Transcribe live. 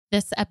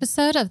This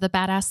episode of the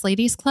Badass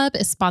Ladies Club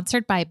is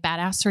sponsored by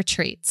Badass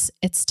Retreats.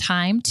 It's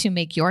time to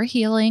make your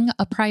healing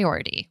a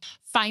priority.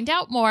 Find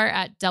out more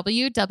at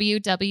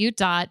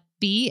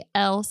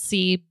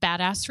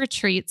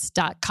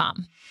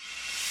www.blcbadassretreats.com.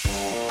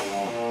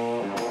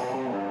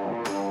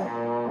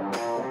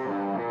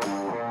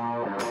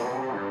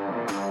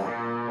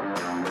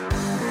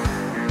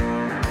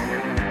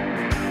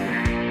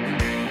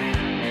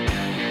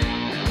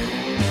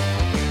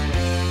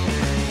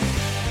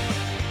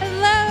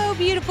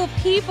 Beautiful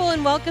people,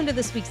 and welcome to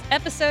this week's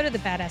episode of the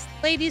Badass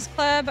Ladies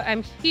Club.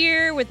 I'm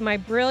here with my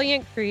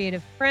brilliant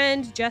creative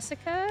friend,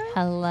 Jessica.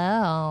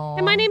 Hello.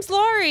 And my name's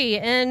Lori,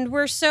 and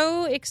we're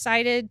so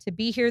excited to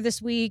be here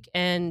this week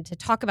and to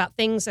talk about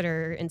things that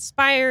are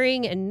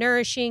inspiring and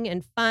nourishing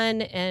and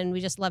fun, and we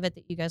just love it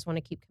that you guys want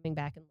to keep coming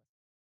back. And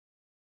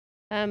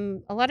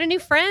a lot of new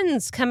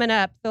friends coming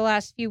up the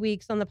last few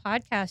weeks on the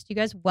podcast. You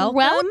guys,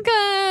 welcome.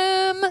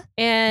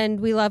 And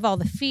we love all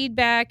the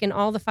feedback and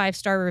all the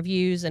 5-star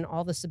reviews and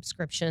all the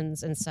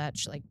subscriptions and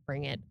such. Like,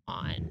 bring it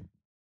on.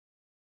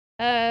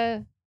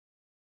 What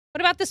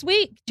about this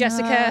week,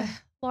 Jessica?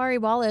 Laurie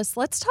Wallace,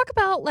 let's talk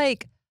about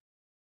like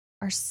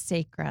our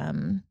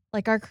sacrum,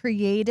 like our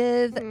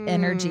creative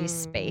energy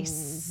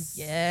space.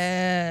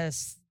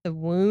 Yes. The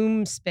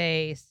womb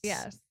space.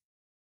 Yes.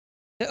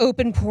 The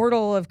open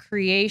portal of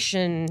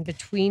creation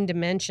between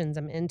dimensions.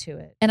 I'm into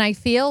it. And I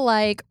feel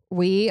like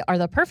we are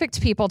the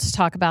perfect people to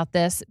talk about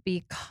this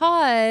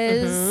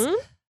because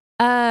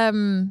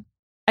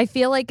I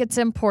feel like it's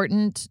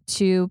important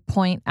to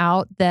point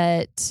out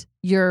that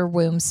your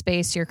womb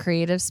space, your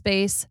creative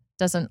space,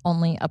 doesn't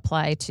only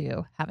apply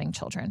to having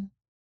children.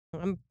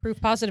 I'm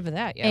proof positive of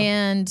that, yeah.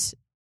 And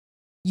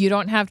you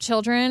don't have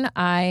children.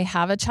 I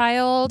have a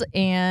child,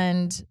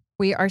 and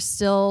we are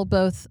still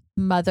both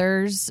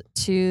mothers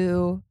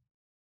to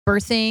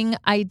birthing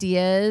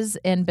ideas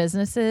and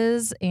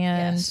businesses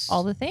and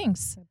all the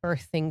things.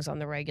 Birth things on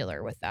the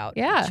regular without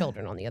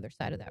children on the other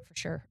side of that, for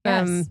sure.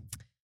 Yes.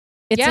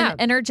 It's an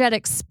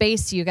energetic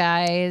space, you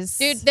guys.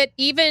 Dude, that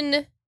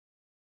even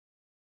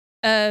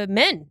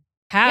men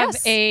have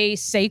a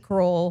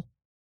sacral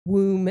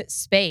womb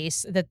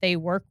space that they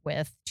work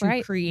with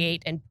to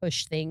create and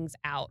push things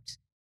out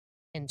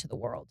into the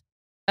world.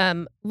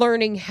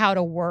 Learning how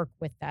to work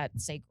with that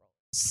sacral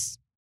is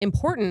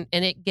important,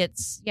 and it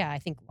gets, I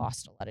think,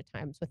 lost a lot of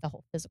times with the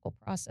whole physical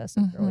process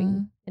of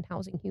growing and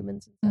housing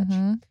humans and such.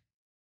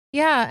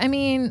 Yeah, I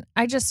mean,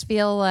 I just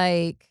feel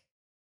like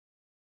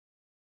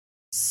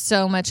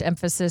so much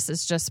emphasis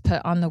is just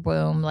put on the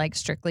womb, like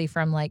strictly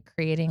from like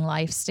creating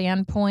life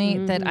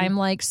standpoint, that I'm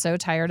like so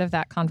tired of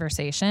that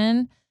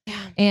conversation. Yeah.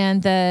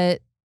 And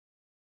that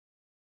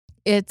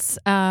it's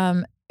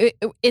in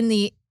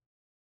the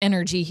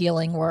energy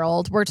healing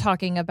world, we're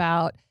talking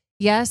about,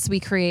 yes, we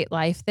create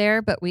life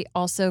there, but we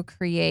also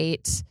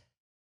create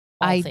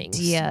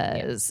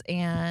ideas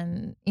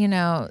and, you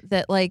know,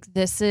 that like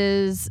this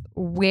is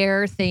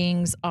where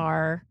things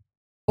are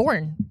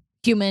born,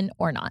 human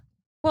or not.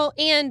 Well,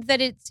 and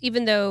that it's,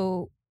 even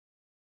though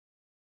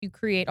you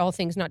create all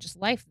things, not just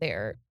life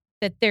there,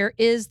 that there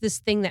is this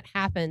thing that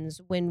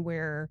happens when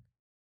we're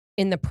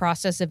in the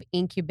process of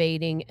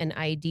incubating an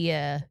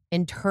idea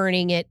and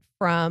turning it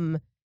from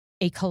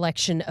a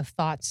collection of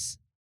thoughts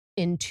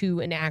into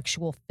an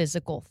actual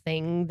physical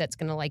thing that's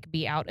going to like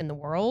be out in the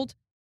world,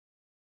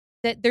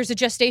 that there's a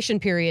gestation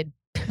period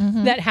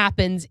that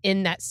happens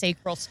in that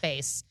sacral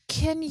space.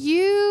 Can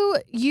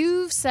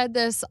you've said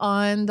this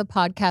on the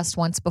podcast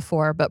once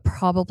before, but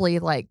probably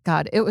like,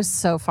 God, it was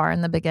so far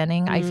in the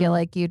beginning. I feel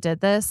like you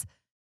did this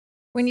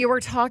when you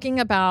were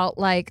talking about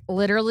like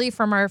literally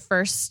from our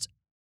first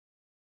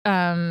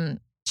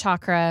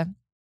chakra,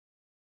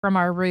 from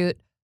our root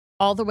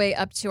all the way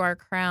up to our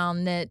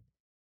crown, that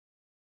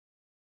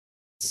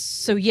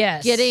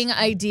getting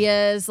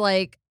ideas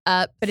like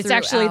up, but it's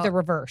actually the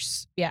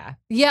reverse. Yeah.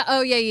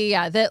 Oh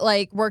yeah. That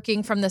like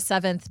working from the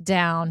 7th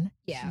down.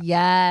 Yeah.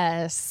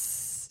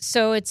 Yes.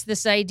 So it's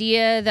this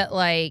idea that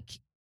like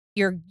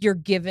you're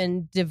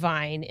given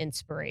divine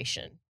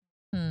inspiration,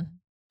 a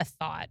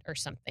thought or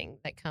something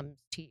that comes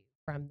to you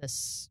from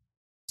this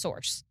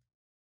source,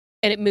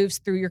 and it moves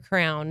through your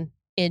crown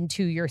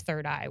into your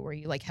third eye, where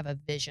you like have a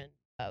vision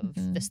of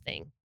this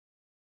thing.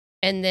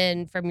 And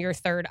then from your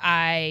third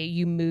eye,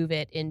 you move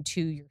it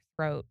into your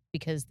throat,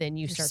 because then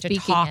you're start to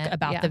talk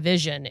about the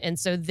vision. And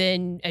so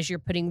then as you're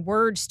putting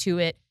words to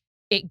it,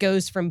 it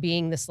goes from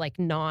being this like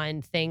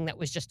non-thing that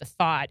was just a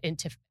thought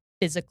into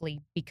physically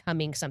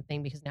becoming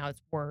something, because now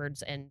it's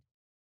words and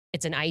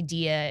it's an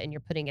idea and you're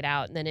putting it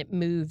out. And then it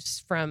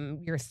moves from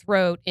your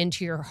throat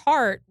into your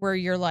heart, where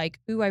you're like,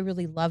 ooh, I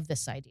really love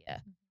this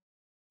idea.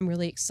 I'm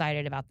really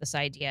excited about this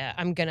idea.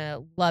 I'm going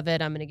to love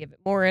it. I'm going to give it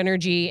more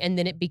energy. And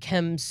then it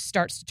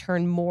starts to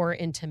turn more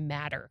into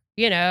matter,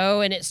 you know,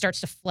 and it starts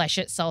to flesh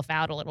itself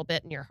out a little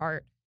bit in your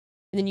heart.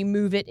 And then you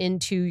move it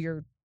into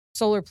your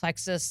solar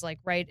plexus, like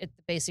right at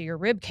the base of your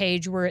rib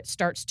cage, where it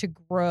starts to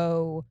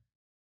grow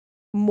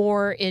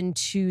more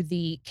into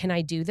the, can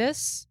I do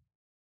this?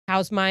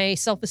 How's my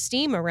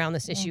self-esteem around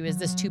this issue? Is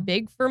this too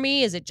big for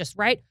me? Is it just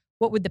right?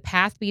 what would the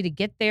path be to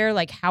get there?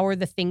 Like, how are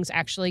the things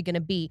actually going to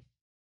be?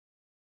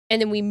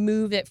 And then we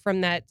move it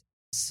from that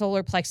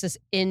solar plexus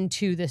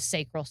into the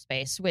sacral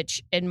space,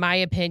 which in my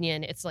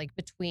opinion, it's like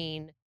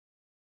between,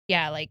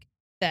 like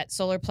that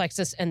solar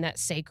plexus and that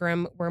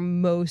sacrum where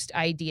most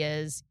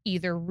ideas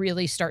either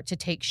really start to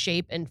take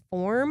shape and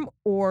form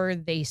or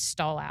they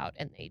stall out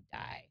and they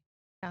die.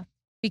 Yeah.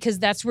 Because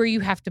that's where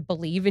you have to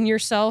believe in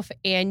yourself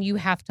and you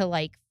have to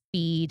like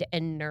feed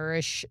and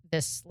nourish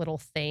this little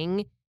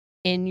thing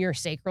in your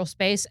sacral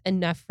space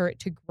enough for it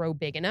to grow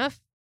big enough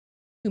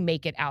to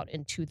make it out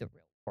into the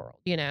real world,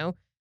 you know?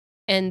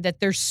 And that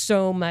there's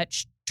so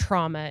much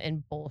trauma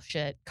and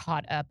bullshit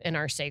caught up in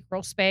our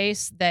sacral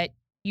space that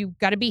you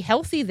got to be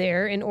healthy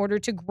there in order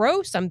to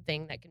grow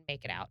something that can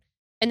make it out.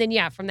 And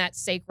then, from that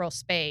sacral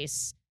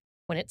space,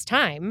 when it's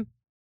time,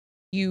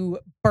 you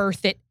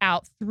birth it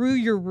out through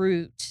your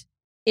root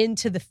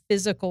into the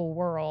physical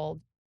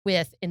world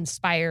with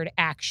inspired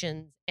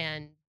actions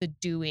and the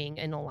doing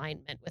in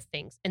alignment with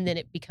things. And then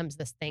it becomes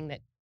this thing that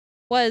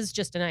was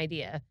just an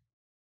idea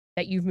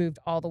that you've moved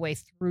all the way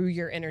through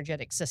your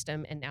energetic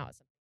system. And now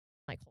it's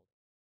like,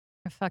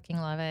 I fucking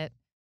love it.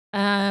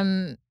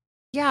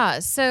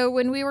 So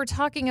when we were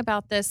talking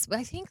about this,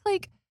 I think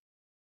like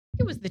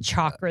it was the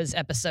chakras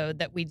episode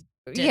that we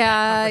did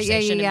that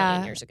conversation a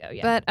million years ago.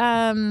 Yeah. But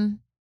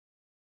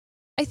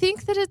I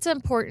think that it's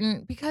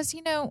important because,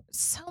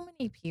 so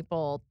many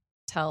people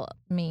tell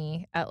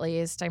me, at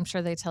least, I'm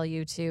sure they tell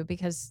you too,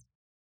 because,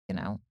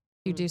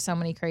 you do so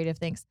many creative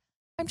things.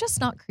 I'm just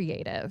not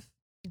creative.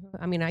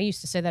 I mean, I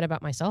used to say that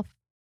about myself.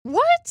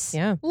 What?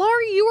 Yeah.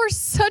 Laurie, you are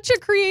such a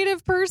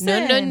creative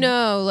person.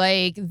 No.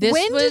 Like this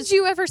When did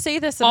you ever say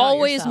this about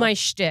always yourself? my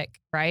shtick,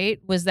 right?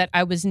 Was that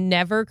I was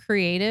never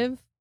creative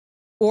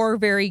or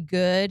very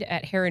good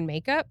at hair and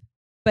makeup,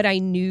 but I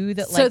knew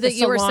that like so that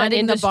you were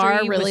setting the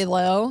bar really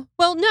low?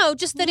 Well, no,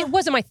 just that it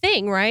wasn't my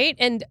thing, right?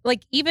 And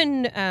like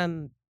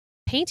even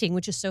painting,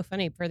 which is so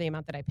funny for the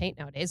amount that I paint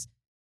nowadays,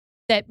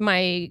 that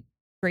my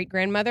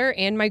great-grandmother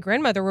and my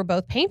grandmother were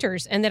both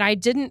painters and that I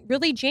didn't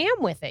really jam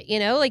with it,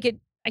 like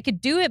I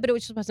could do it, but it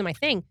just wasn't my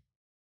thing.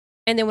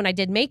 And then when I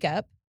did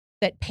makeup,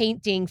 that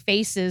painting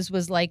faces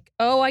was like,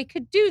 oh, I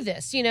could do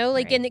this,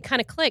 right. And it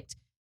kind of clicked.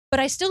 But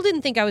I still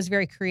didn't think I was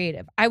very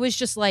creative. I was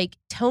just like,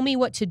 tell me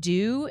what to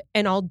do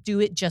and I'll do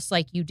it just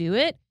like you do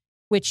it,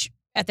 which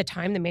at the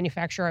time, the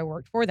manufacturer I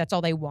worked for, that's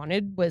all they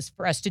wanted was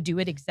for us to do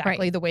it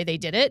exactly the way they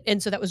did it.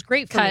 And so that was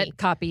great for me. Cut,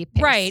 copy,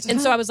 paste. Right. And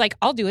so I was like,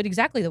 I'll do it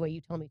exactly the way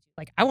you tell me to.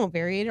 Like, I won't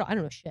vary it. I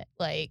don't know shit.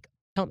 Like,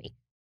 tell me.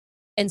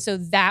 And so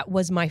that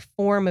was my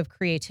form of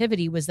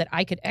creativity, was that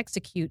I could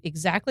execute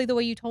exactly the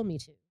way you told me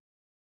to.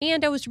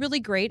 And I was really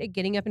great at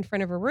getting up in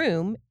front of a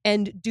room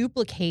and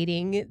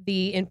duplicating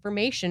the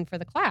information for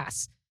the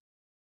class.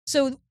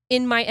 So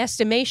in my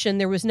estimation,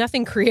 there was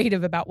nothing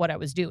creative about what I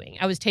was doing.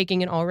 I was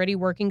taking an already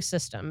working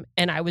system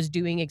and I was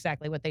doing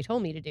exactly what they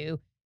told me to do.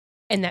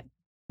 And that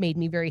made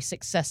me very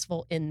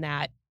successful in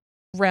that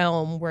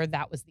realm where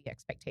that was the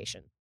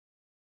expectation.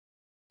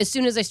 As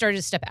soon as I started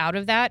to step out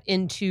of that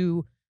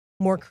into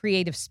more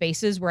creative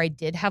spaces where I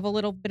did have a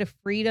little bit of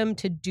freedom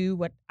to do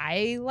what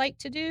I like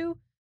to do,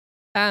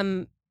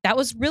 that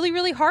was really,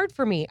 really hard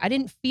for me. I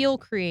didn't feel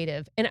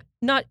creative, and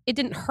it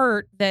didn't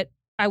hurt that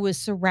I was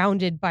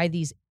surrounded by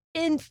these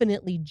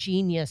infinitely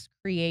genius,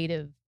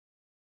 creative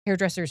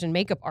hairdressers and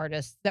makeup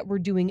artists that were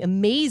doing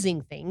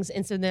amazing things.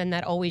 And so then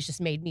that always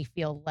just made me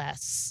feel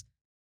less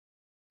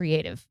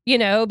creative,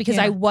 because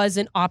I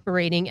wasn't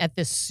operating at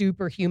this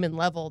superhuman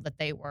level that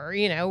they were,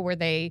 where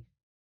they,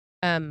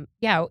 in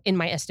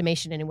my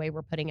estimation anyway,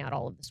 were putting out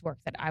all of this work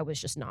that I was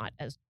just not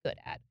as good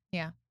at.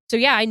 Yeah. So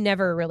I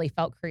never really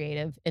felt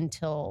creative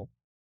until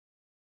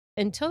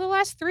the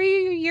last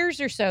 3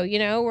 years or so,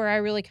 where I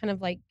really kind of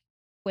like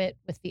quit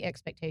with the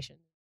expectation,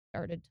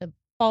 started to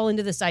fall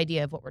into this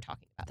idea of what we're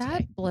talking about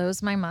today.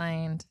 Blows my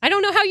mind. I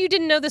don't know how you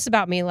didn't know this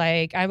about me.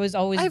 Like, I was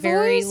always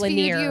very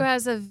linear. Viewed you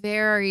as a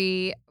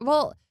very,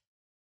 well,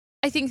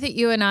 I think that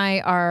you and I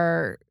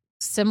are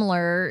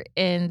similar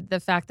in the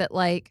fact that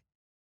like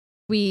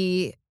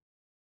we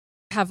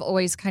have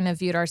always kind of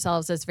viewed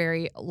ourselves as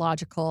very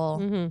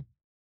logical,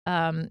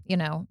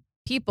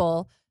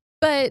 people.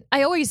 But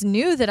I always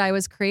knew that I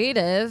was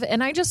creative,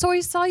 and I just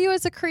always saw you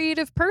as a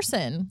creative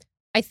person.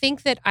 I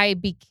think that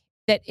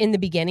that in the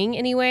beginning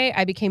anyway,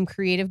 I became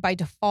creative by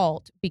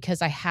default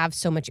because I have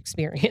so much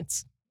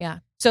experience. Yeah.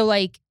 So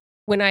like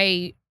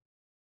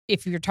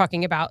if you're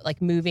talking about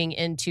like moving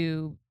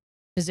into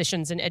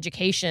positions in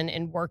education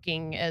and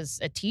working as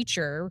a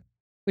teacher,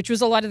 which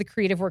was a lot of the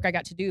creative work I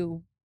got to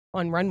do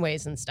on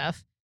runways and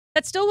stuff,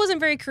 that still wasn't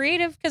very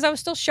creative because I was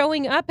still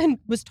showing up and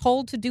was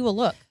told to do a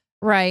look.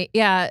 Right.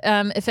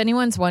 Yeah. If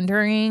anyone's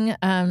wondering,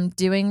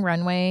 doing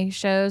runway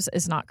shows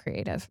is not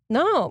creative.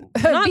 No,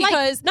 not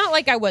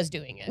like I was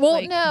doing it.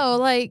 Well,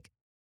 no,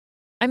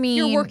 I mean,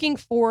 you're working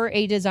for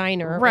a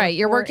designer, right?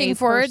 You're working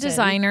for a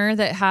designer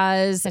that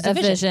has a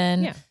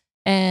vision. Yeah.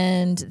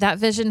 And that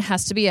vision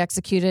has to be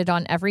executed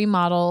on every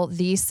model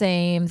the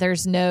same.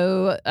 There's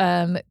no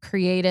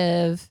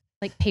creative,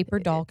 like paper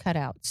doll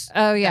cutouts.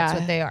 Oh yeah, that's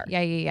what they are.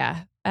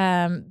 Yeah.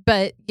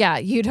 But yeah,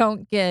 you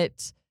don't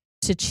get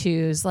to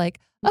choose like,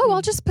 oh,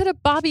 I'll just put a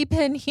bobby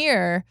pin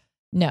here.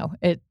 No,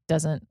 it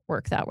doesn't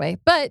work that way.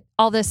 But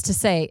all this to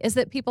say is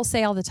that people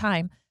say all the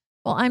time,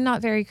 well, I'm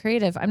not very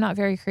creative. I'm not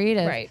very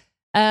creative. Right.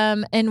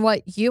 And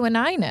what you and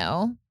I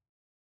know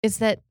is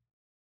that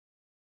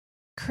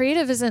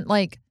creative isn't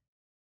like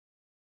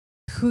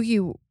who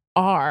you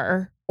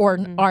are or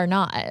are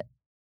not.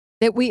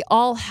 That we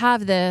all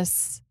have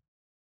this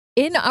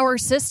in our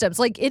systems.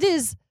 Like it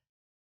is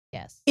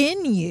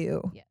in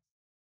you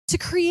to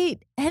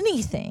create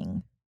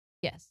anything.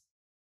 Yes.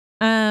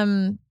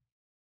 And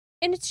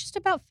it's just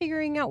about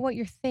figuring out what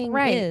your thing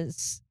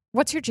is.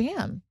 What's your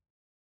jam?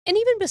 And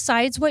even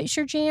besides what's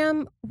your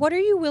jam, what are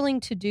you willing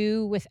to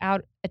do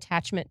without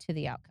attachment to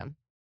the outcome?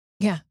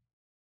 Yeah.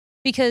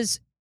 Because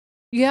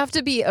you have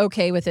to be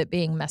okay with it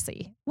being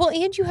messy. Well,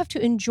 and you have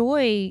to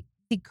enjoy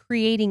the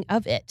creating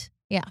of it.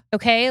 Yeah.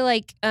 Okay.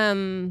 Like, I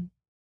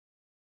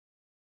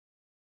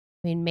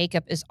mean,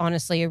 makeup is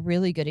honestly a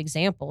really good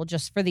example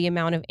just for the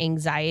amount of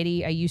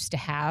anxiety I used to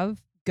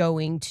have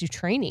going to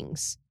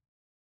trainings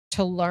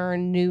to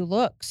learn new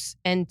looks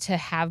and to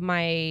have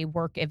my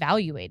work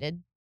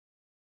evaluated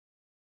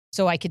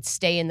so I could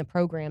stay in the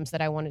programs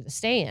that I wanted to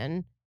stay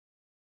in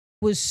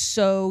was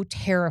so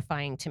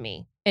terrifying to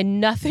me. And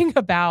nothing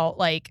about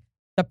like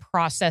the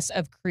process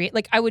of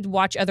like I would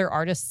watch other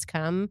artists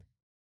come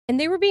and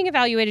they were being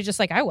evaluated just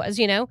like I was,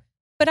 you know,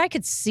 but I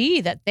could see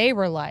that they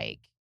were like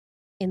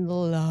in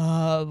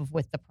love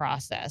with the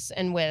process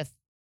and with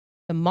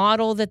the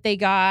model that they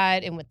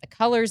got and with the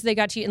colors they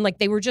got to, and like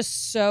they were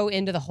just so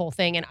into the whole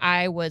thing. And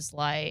I was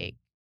like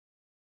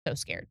so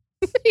scared,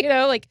 you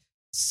know, like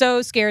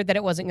so scared that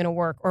it wasn't going to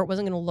work or it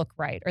wasn't going to look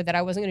right or that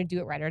I wasn't going to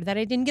do it right or that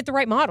I didn't get the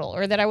right model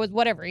or that I was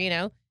whatever, you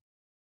know.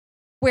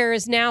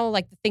 Whereas now,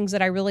 like the things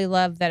that I really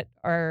love that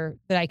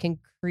I can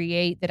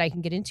create, that I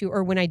can get into,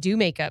 or when I do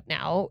makeup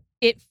now,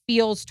 it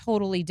feels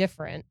totally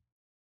different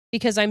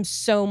because I'm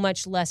so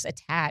much less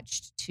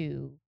attached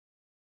to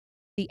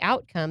the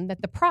outcome,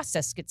 that the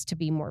process gets to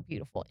be more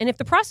beautiful. And if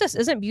the process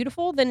isn't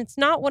beautiful, then it's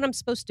not what I'm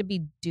supposed to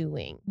be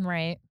doing.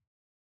 Right.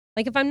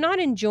 Like if I'm not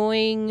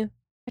enjoying,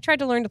 I tried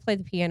to learn to play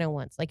the piano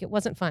once. Like it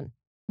wasn't fun.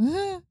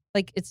 Mm-hmm.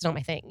 Like it's not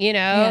my thing, you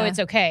know, It's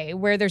okay.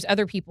 Where there's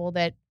other people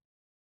that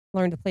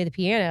learn to play the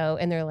piano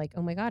and they're like,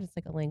 oh my God, it's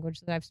like a language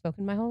that I've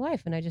spoken my whole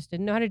life and I just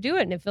didn't know how to do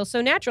it. And it feels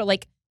so natural.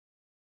 Like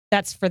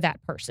that's for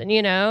that person,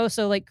 you know?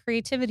 So like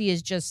creativity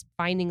is just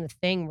finding the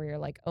thing where you're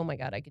like, oh my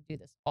God, I could do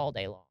this all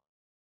day long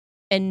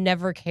and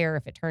never care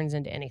if it turns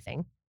into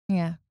anything.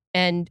 Yeah.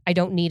 And I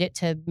don't need it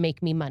to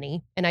make me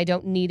money and I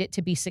don't need it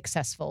to be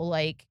successful.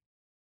 Like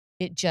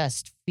it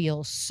just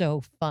feels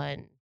so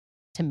fun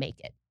to make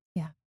it.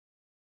 Yeah.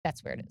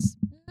 That's where it is.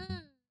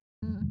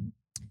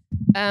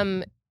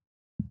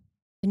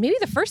 And maybe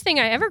the first thing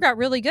I ever got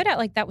really good at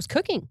like that was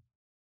cooking.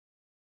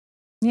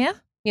 Yeah.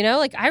 You know,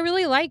 like I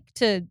really like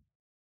to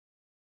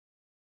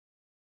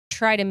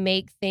try to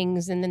make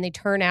things and then they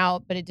turn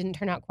out, but it didn't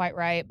turn out quite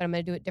right, but I'm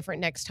going to do it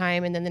different next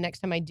time. And then the next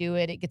time I do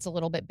it, it gets a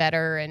little bit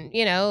better. And,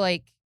 you know,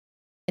 like,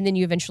 and then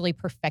you eventually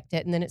perfect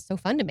it. And then it's so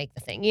fun to make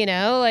the thing, you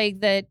know,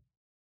 like that.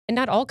 And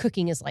not all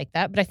cooking is like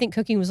that, but I think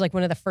cooking was like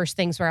one of the first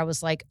things where I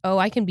was like, oh,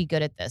 I can be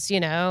good at this, you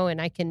know,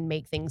 and I can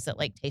make things that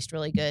like taste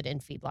really good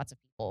and feed lots of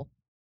people.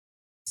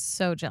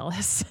 So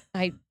jealous.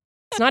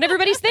 It's not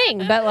everybody's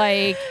thing, but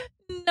like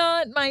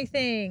not my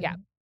thing. Yeah.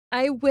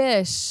 I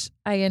wish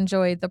I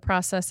enjoyed the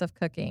process of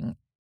cooking.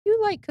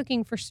 You like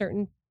cooking for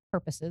certain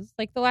purposes.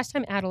 Like the last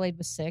time Adelaide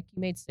was sick,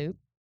 you made soup.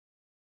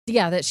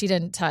 Yeah, that she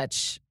didn't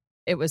touch.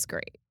 It was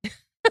great.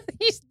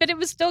 But it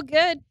was still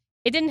good.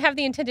 It didn't have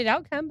the intended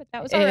outcome, but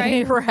that was all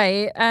right.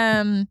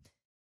 Right.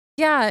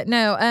 Yeah,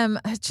 no,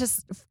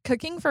 just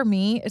cooking for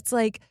me, it's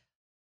like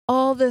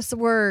all this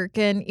work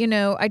and, you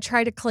know, I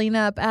try to clean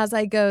up as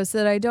I go so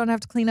that I don't have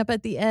to clean up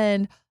at the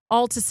end,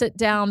 all to sit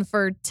down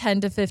for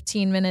 10 to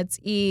 15 minutes,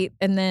 eat,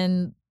 and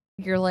then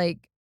you're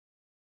like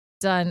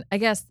done. I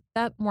guess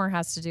that more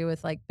has to do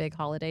with like big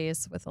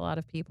holidays with a lot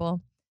of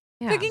people.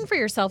 Yeah. Cooking for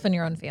yourself and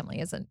your own family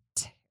isn't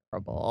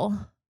terrible.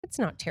 It's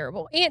not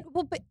terrible.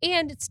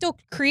 And it's still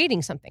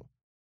creating something.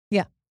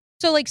 Yeah.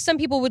 So like some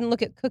people wouldn't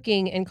look at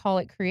cooking and call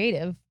it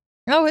creative.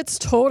 Oh, it's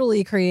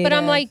totally creative. But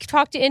I'm like,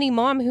 talk to any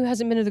mom who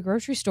hasn't been to the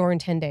grocery store in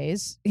 10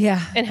 days. Yeah.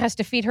 And has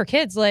to feed her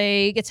kids.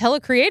 Like, it's hella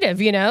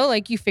creative, you know?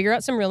 Like, you figure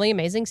out some really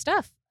amazing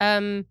stuff.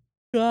 God,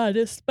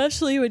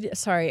 especially when...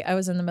 Sorry, I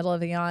was in the middle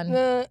of a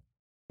yawn.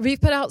 We've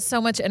put out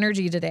so much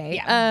energy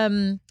today.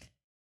 Yeah.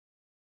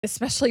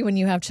 Especially when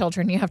you have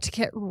children, you have to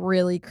get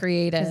really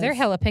creative. 'Cause they're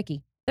hella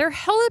picky. They're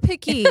hella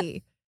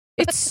picky.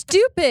 It's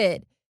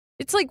stupid.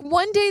 It's like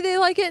one day they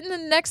like it and the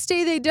next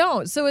day they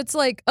don't. So it's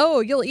like, oh,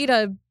 you'll eat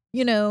a...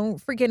 you know,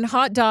 freaking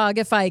hot dog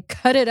if I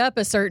cut it up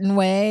a certain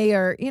way,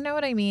 or you know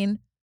what I mean?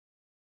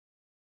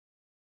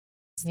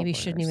 Maybe you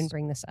shouldn't even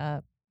bring this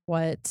up.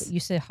 What?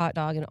 You said hot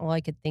dog and all I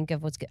could think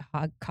of was get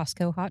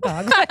Costco hot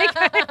dog.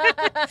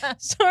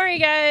 Sorry,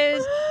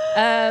 guys.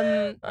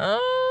 I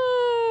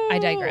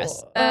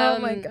digress. Oh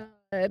my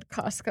God.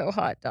 Costco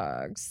hot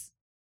dogs.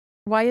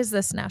 Why is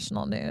this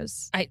national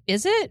news?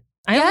 Is it?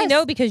 I only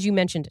know because you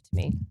mentioned it to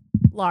me.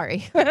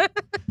 Laurie.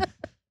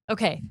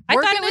 Okay. I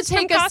thought it was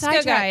from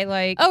Costco guy.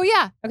 Like, oh,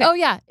 yeah. Okay. Oh,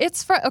 yeah.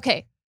 It's for,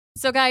 okay.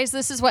 So, guys,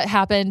 this is what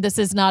happened. This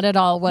is not at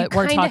all what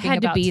we're talking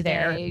about today.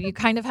 There. You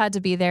kind of had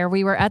to be there.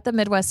 We were at the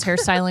Midwest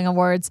Hairstyling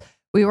Awards.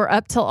 We were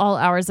up till all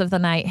hours of the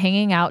night,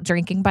 hanging out,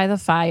 drinking by the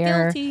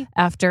fire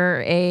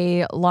after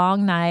a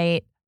long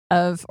night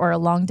or a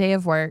long day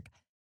of work.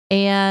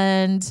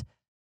 And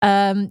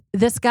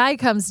this guy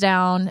comes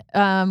down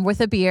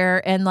with a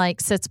beer and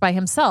like sits by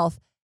himself.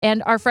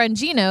 And our friend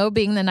Gino,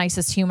 being the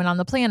nicest human on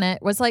the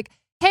planet, was like,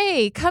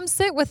 hey, come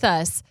sit with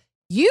us.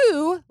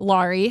 You,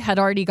 Laurie, had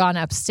already gone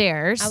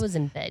upstairs. I was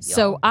in bed, y'all.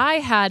 So I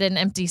had an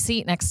empty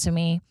seat next to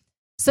me.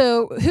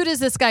 So who does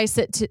this guy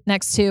sit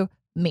next to?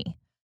 Me.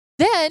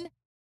 Then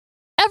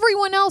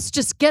everyone else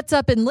just gets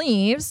up and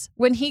leaves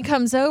when he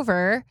comes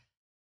over.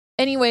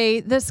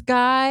 Anyway, this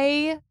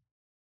guy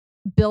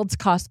builds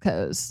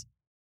Costco's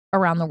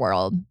around the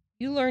world.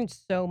 You learned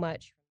so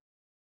much.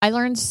 I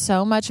learned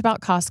so much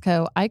about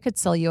Costco. I could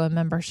sell you a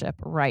membership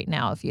right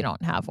now if you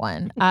don't have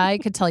one. I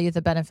could tell you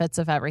the benefits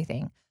of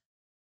everything.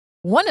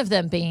 One of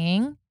them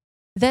being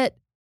that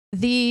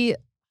the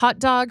hot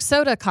dog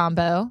soda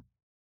combo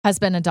has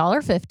been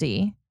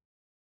 $1.50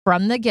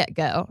 from the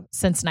get-go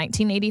since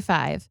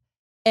 1985.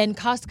 And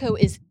Costco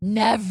is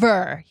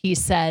never, he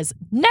says,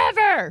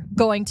 never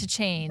going to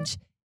change,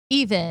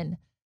 even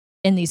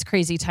in these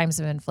crazy times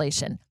of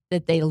inflation.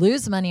 That they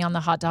lose money on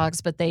the hot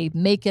dogs, but they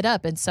make it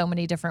up in so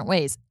many different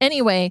ways.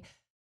 Anyway,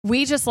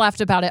 we just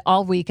laughed about it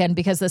all weekend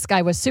because this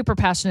guy was super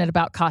passionate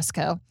about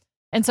Costco.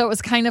 And so it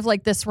was kind of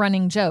like this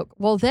running joke.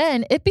 Well,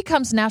 then it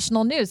becomes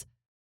national news.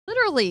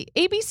 Literally,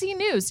 ABC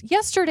News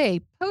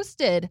yesterday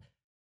posted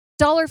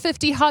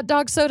 $1.50 hot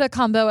dog soda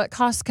combo at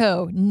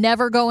Costco,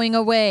 never going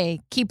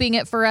away, keeping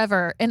it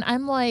forever. And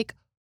I'm like,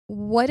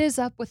 what is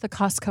up with the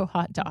Costco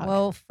hot dog?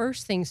 Well,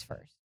 first things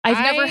first. I've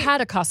never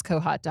had a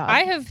Costco hot dog.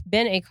 I have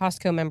been a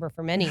Costco member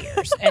for many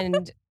years.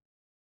 And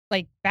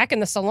like back in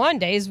the salon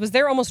days, was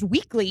there almost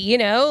weekly, you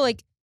know,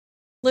 like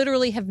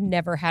literally have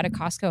never had a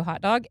Costco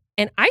hot dog.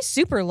 And I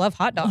super love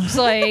hot dogs.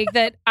 Like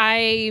that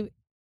I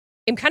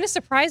am kind of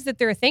surprised that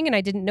they're a thing and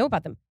I didn't know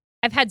about them.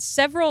 I've had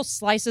several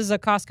slices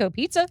of Costco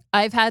pizza.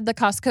 I've had the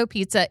Costco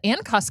pizza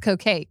and Costco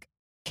cake.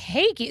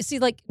 Cake? See,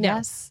 like, no.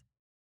 Yes.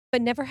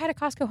 But never had a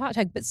Costco hot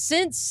dog. But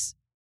since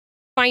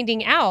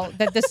finding out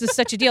that this is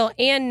such a deal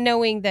and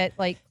knowing that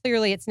like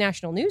clearly it's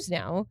national news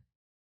now,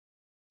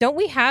 don't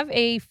we have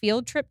a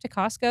field trip to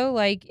Costco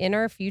like in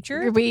our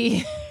future?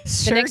 We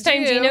the next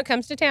time Gino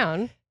comes to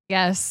town.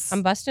 Yes.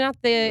 I'm busting out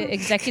the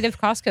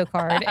executive Costco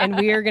card and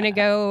we are going to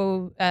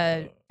go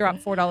drop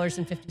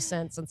 $4.50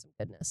 on some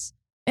goodness.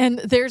 And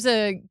there's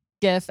a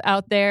GIF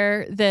out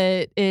there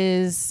that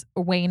is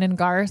Wayne and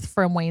Garth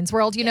from Wayne's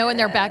World, you know, and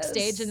they're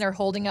backstage and they're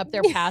holding up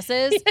their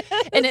passes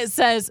and it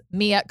says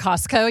me at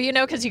Costco, you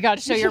know, because you got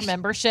to show your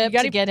membership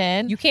to get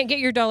in. You can't get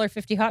your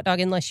 $1.50 hot dog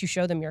unless you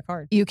show them your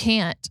card. You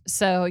can't.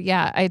 So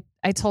yeah,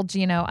 I told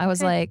Gino, I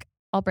was like,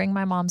 I'll bring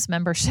my mom's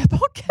membership.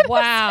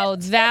 Wow.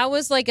 That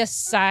was like a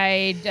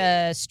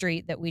side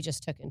street that we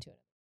just took into it.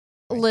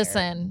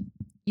 Listen,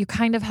 you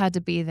kind of had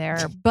to be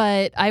there,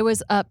 but I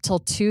was up till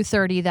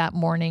 2:30 that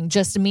morning,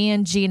 just me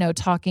and Gino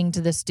talking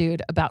to this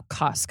dude about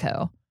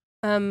Costco.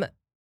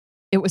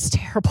 It was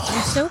terrible.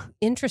 I'm so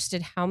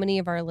interested how many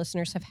of our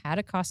listeners have had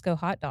a Costco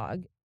hot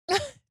dog.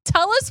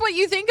 Tell us what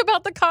you think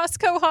about the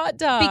Costco hot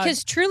dog.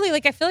 Because truly,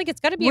 like, I feel like it's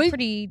got to be a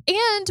pretty...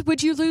 And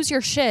would you lose your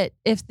shit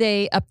if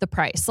they up the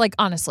price? Like,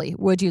 honestly,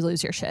 would you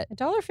lose your shit?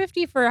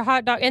 $1.50 for a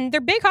hot dog. And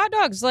they're big hot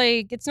dogs.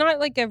 Like, it's not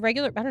like a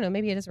regular... I don't know.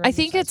 Maybe it is a regular I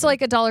think it's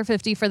like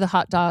 $1.50 for the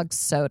hot dog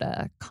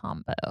soda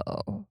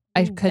combo.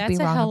 I could be wrong about that.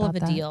 That's a hell of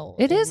a deal.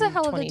 It is a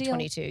hell of a deal.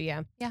 2022,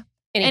 yeah. Yeah.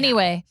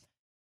 Anyway,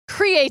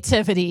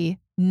 creativity,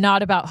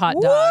 not about hot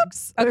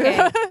dogs.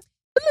 Okay.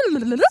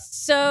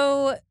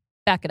 So...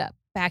 Back it up.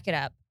 Back it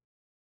up.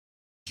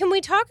 Can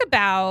we talk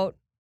about,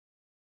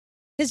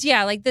 because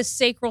yeah, like this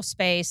sacral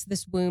space,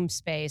 this womb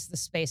space, the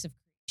space of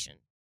creation,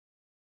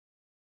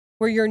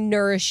 where you're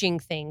nourishing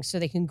things so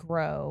they can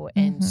grow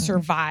and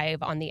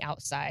survive on the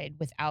outside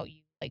without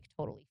you like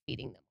totally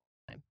feeding them all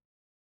the time.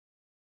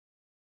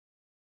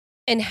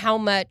 And how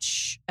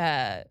much,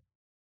 like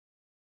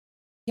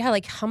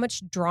how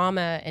much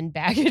drama and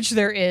baggage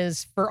there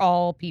is for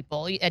all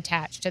people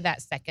attached to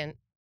that second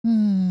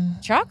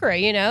chakra,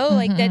 you know,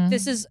 like that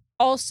this is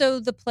also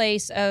the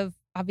place of,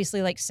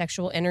 obviously like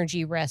sexual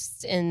energy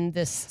rests in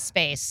this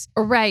space.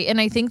 Right.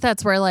 And I think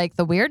that's where like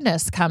the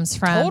weirdness comes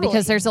from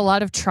because there's a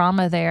lot of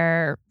trauma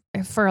there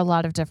for a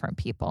lot of different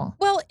people.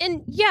 Well,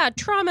 and yeah,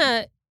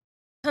 trauma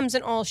comes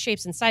in all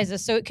shapes and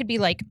sizes. So it could be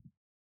like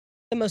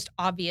the most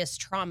obvious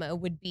trauma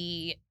would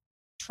be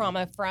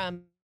trauma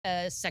from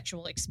a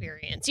sexual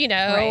experience, you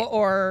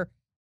know,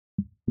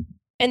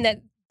 and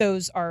that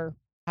those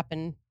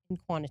happen in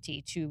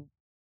quantity to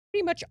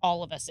pretty much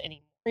all of us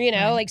anymore. You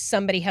know, like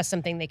somebody has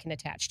something they can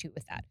attach to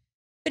with that.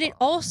 But it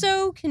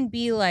also can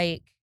be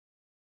like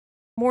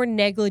more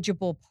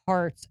negligible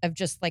parts of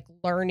just like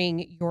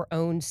learning your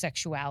own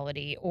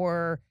sexuality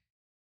or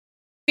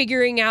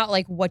figuring out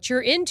like what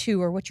you're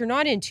into or what you're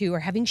not into, or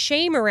having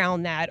shame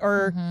around that,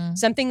 or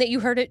something that you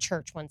heard at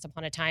church once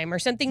upon a time, or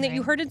something that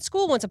you heard in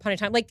school once upon a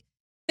time. Like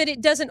that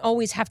it doesn't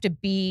always have to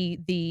be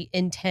the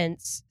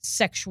intense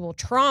sexual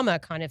trauma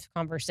kind of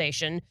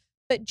conversation,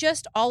 but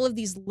just all of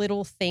these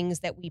little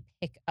things that we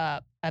pick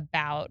up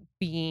about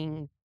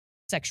being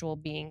sexual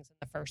beings in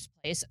the first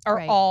place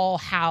are all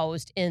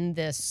housed in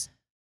this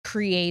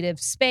creative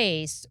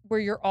space where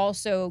you're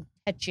also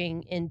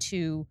touching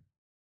into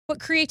what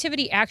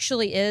creativity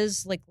actually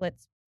is. Like,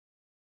 let's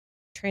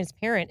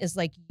transparent is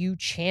like you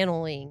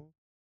channeling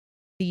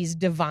these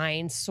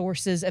divine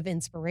sources of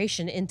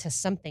inspiration into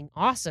something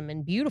awesome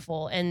and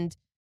beautiful. And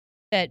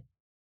that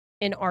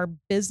in our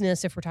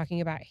business, if we're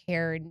talking about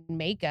hair and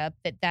makeup,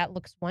 that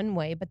looks one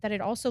way, but that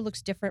it also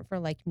looks different for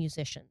like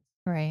musicians.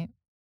 Right.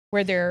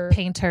 Where they're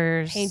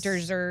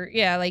painters or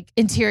like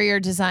interior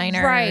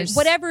designers. Right.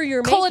 Whatever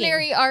you're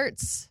culinary making.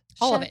 arts.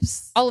 All chefs.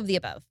 of it. All of the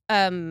above.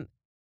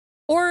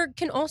 Or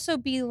can also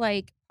be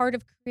like part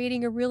of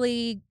creating a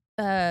really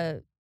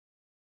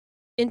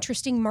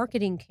interesting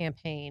marketing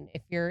campaign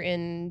if you're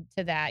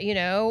into that,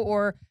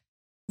 or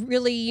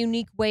really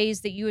unique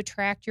ways that you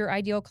attract your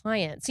ideal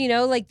clients,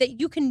 like that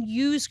you can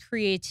use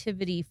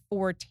creativity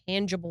for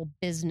tangible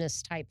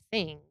business type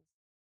things.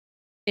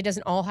 It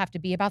doesn't all have to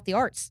be about the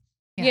arts,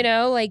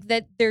 like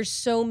that there's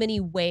so many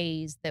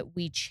ways that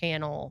we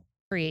channel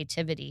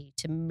creativity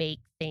to make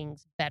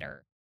things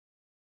better,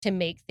 to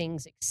make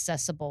things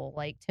accessible,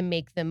 like to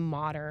make them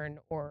modern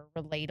or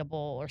relatable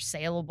or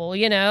saleable,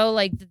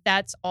 like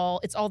it's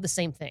all the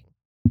same thing.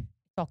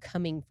 It's all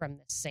coming from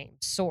the same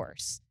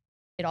source.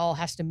 It all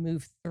has to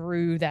move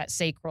through that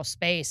sacral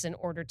space in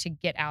order to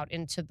get out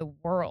into the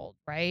world,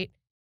 right?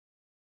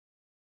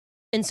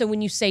 And so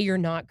when you say you're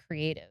not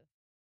creative,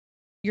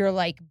 you're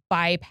like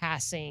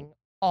bypassing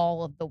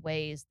all of the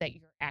ways that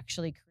you're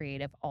actually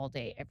creative all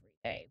day, every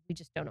day. We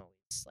just don't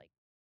always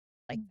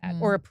like that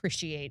or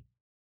appreciate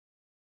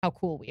how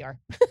cool we are,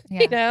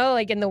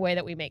 like in the way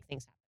that we make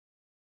things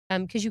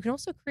happen. Because you can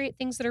also create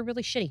things that are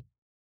really shitty.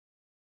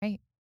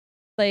 Right.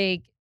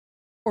 Like,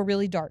 or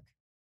really dark.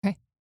 Right.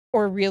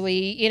 Or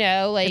really,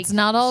 like it's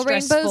not all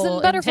rainbows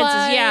and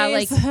butterflies. Yeah,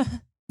 like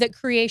that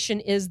creation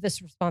is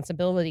this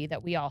responsibility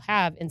that we all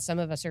have. And some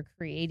of us are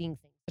creating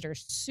things that are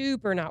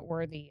super not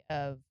worthy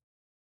of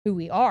who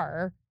we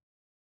are.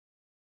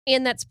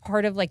 And that's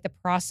part of like the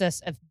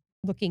process of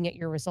looking at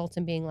your results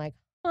and being like,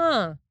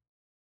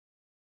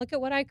 look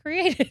at what I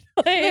created.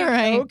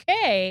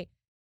 Okay.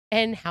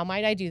 And how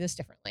might I do this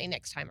differently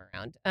next time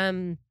around?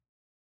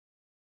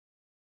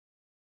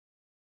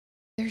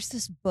 There's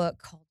this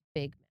book called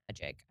Big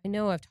Magic. I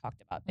know I've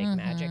talked about Big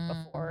Magic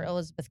before,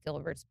 Elizabeth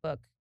Gilbert's book.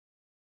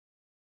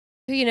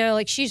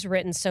 Like she's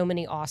written so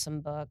many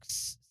awesome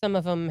books. Some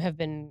of them have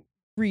been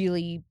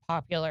really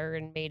popular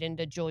and made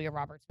into Julia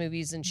Roberts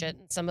movies and shit.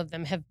 And some of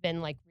them have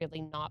been like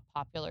really not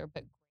popular,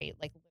 but great,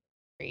 like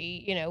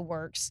literary,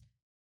 works.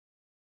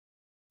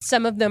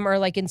 Some of them are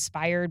like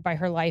inspired by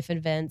her life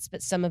events,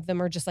 but some of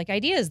them are just like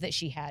ideas that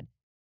she had.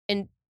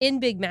 And in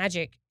Big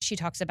Magic, she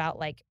talks about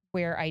like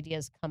where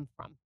ideas come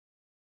from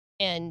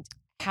and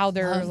how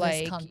they're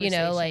like,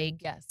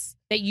 yes,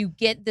 that you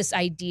get this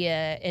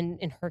idea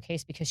in her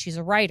case, because she's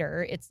a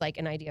writer, it's like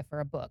an idea for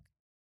a book.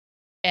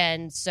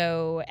 And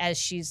so as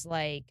she's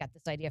like got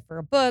this idea for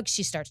a book,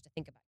 she starts to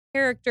think about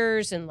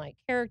characters and like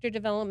character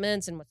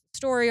developments and what's the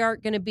story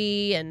arc going to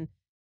be. And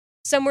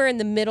somewhere in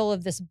the middle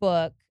of this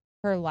book,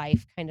 her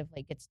life kind of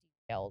like gets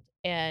detailed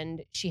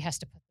and she has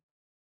to put,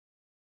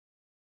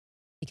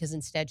 because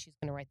instead she's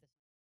going to write this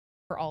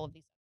for all of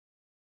these,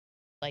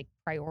 like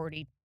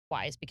priority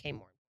wise became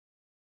more important.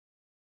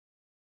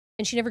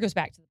 And she never goes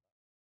back to the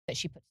book that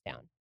she puts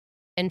down.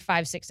 And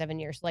 5, 6, 7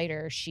 years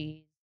later,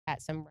 she's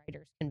at some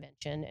writers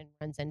convention and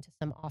runs into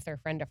some author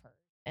friend of hers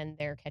and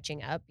they're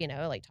catching up,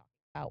 like talking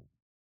about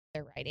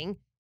their writing.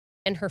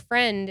 And her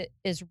friend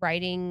is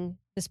writing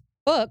this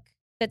book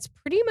that's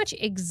pretty much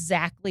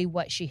exactly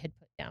what she had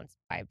put down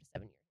 5 to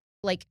 7 years.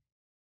 Like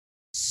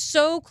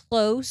so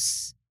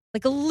close,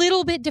 like a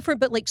little bit different,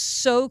 but like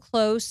so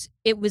close.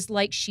 It was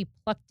like she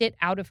plucked it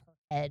out of her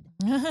head,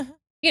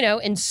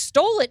 and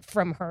stole it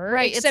from her.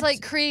 Right. It's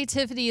like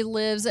creativity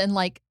lives in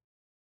like,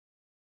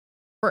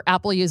 for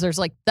Apple users,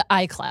 like the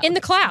iCloud. In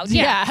the cloud.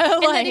 Yeah.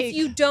 And like, then if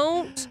you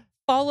don't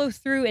follow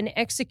through and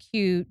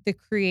execute the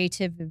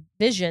creative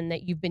vision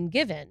that you've been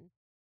given,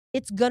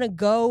 it's going to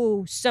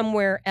go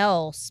somewhere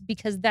else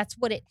because that's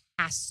what it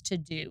has to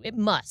do. It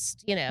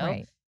must,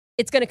 Right.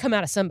 It's going to come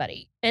out of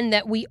somebody. And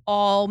that we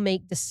all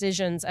make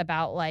decisions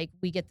about like,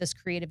 we get this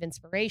creative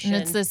inspiration.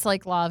 And it's this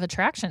like law of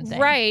attraction thing.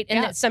 Right.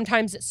 And that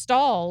sometimes it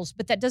stalls,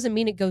 but that doesn't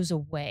mean it goes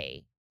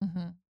away.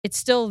 It's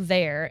still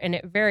there, and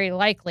it very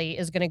likely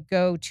is going to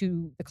go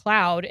to the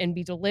cloud and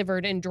be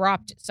delivered and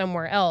dropped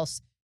somewhere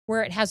else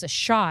where it has a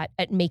shot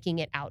at making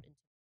it out into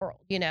the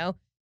world,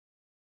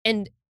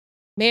 And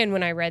man,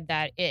 when I read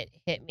that, it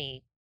hit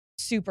me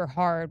super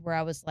hard where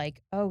I was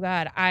like, oh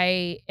God,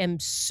 I am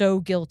so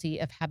guilty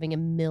of having a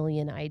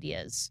million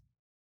ideas.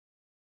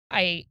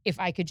 If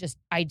I could just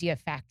idea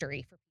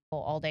factory for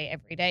all day,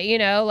 every day, you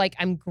know, like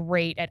I'm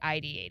great at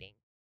ideating.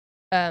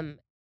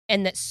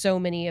 And that so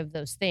many of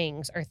those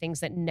things are things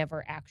that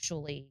never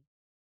actually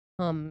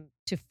come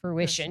to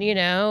fruition, you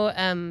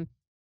know?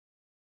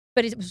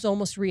 But it was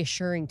almost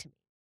reassuring to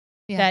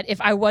me that if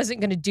I wasn't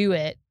going to do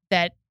it,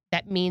 that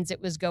means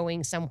it was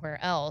going somewhere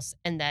else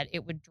and that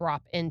it would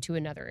drop into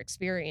another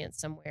experience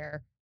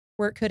somewhere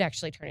where it could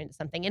actually turn into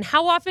something. And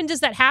how often does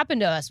that happen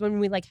to us when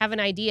we like have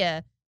an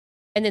idea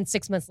and then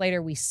 6 months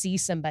later we see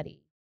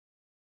somebody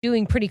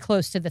doing pretty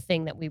close to the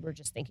thing that we were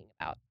just thinking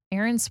about?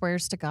 Aaron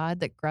swears to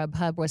God that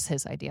Grubhub was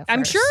his idea first.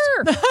 I'm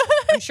sure.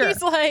 I'm sure.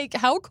 He's like,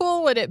 how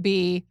cool would it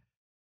be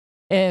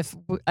if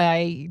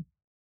I,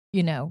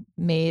 you know,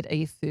 made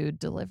a food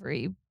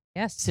delivery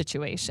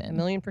situation?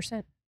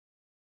 1,000,000%.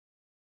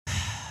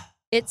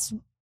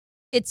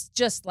 It's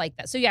just like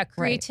that. So yeah,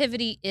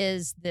 creativity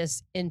is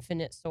this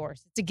infinite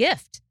source. It's a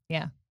gift.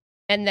 Yeah.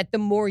 And that the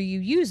more you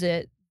use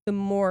it, the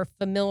more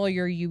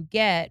familiar you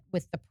get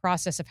with the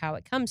process of how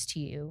it comes to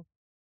you.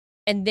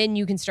 And then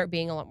you can start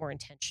being a lot more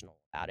intentional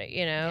about it,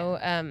 you know?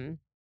 Yeah.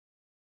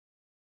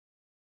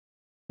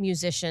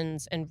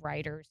 Musicians and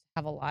writers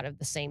have a lot of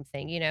the same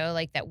thing, you know,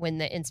 like that when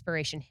the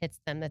inspiration hits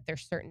them, that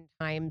there's certain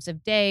times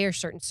of day or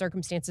certain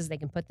circumstances they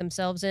can put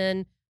themselves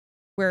in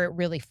where it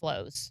really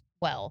flows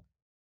well.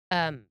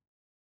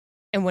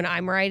 And when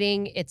I'm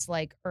writing, it's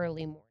like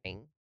early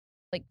morning,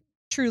 like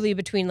truly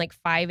between like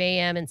 5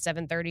 a.m. and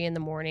 7:30 in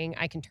the morning,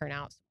 I can turn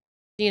out,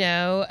 you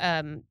know,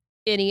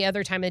 any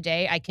other time of the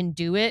day I can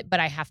do it, but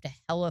I have to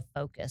hella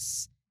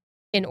focus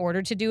in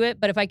order to do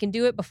it. But if I can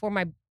do it before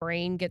my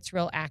brain gets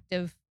real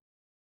active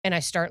and I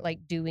start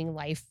like doing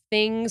life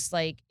things,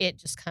 like it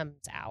just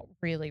comes out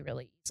really,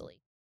 really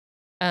easily.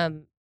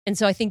 And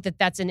so I think that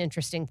that's an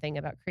interesting thing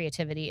about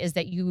creativity is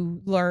that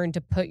you learn to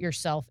put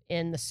yourself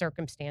in the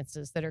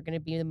circumstances that are going to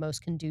be the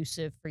most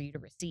conducive for you to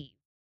receive.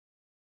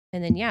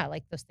 And then, yeah,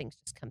 like those things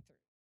just come through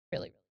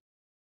really, really.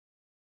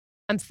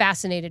 I'm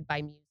fascinated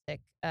by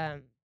music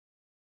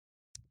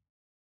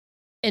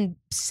and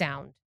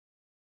sound.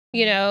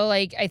 You know,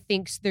 like I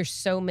think there's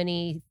so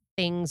many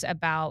things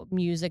about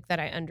music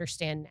that I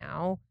understand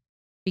now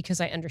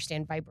because I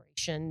understand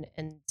vibration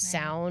and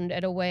sound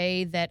at a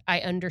way that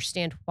I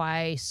understand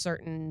why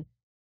certain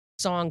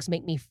songs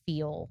make me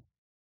feel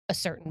a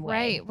certain way.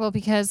 Right. Well,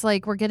 because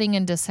like we're getting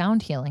into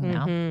sound healing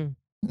now,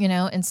 you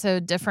know, and so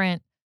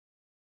different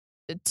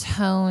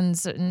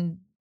tones and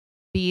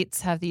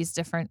beats have these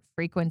different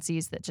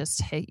frequencies that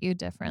just hit you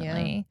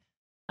differently.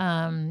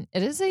 Yeah.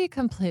 It is a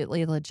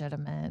completely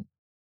legitimate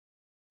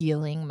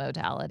healing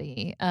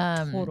modality.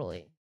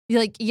 Totally.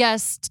 Like,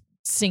 yes,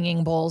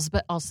 singing bowls,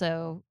 but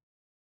also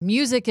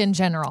music in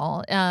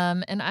general.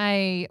 And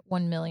I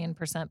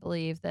 1,000,000%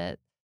 believe that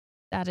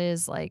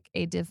is like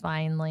a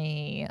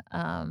divinely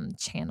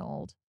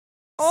channeled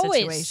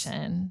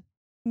situation.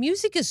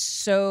 Music is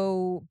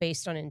so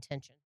based on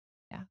intention.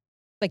 Yeah.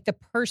 Like the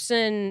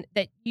person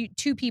that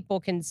two people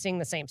can sing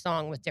the same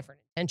song with different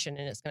intention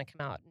and it's going to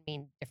come out and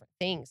mean different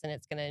things and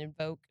it's going to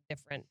invoke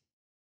different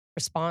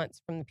response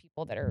from the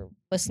people that are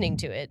listening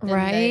to it.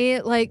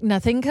 Right? Like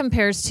nothing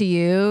compares to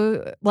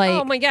you. Like,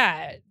 oh my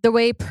God. The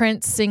way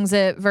Prince sings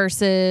it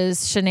versus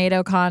Sinead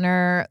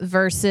O'Connor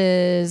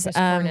versus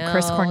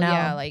Chris Cornell.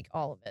 Yeah, like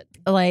all of it.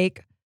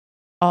 Like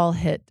all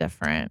hit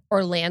different.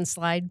 Or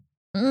Landslide.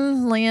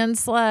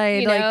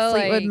 Landslide. You know, like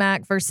Fleetwood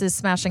Mac versus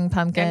Smashing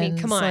Pumpkins. I mean,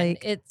 come on.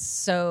 Like,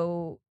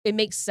 it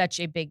makes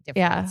such a big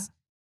difference.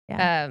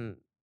 Yeah.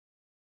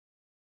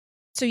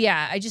 So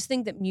yeah, I just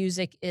think that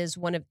music is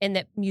and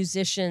that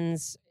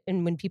musicians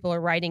and when people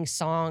are writing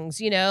songs,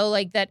 you know,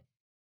 like that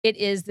it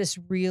is this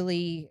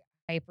really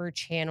hyper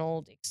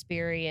channeled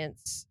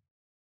experience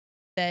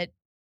but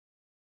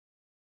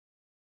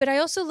I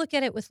also look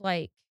at it with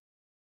like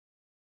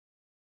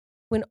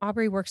when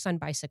Aubrey works on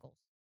bicycles,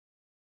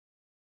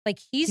 like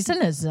he's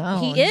in his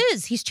zone.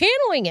 He's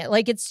channeling it.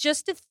 Like it's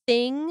just a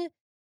thing.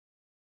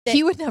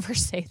 He would never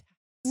say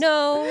that.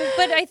 No,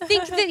 but I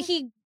think that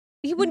he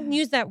wouldn't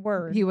use that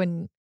word. He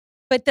wouldn't.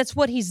 But that's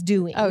what he's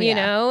doing, you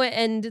know?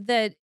 And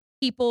that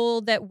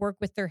people that work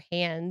with their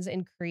hands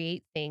and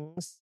create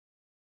things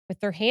with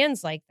their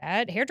hands like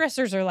that,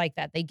 hairdressers are like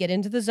that. They get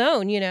into the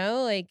zone, you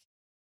know? Like,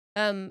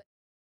 and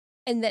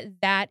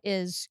that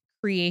is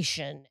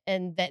creation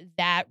and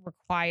that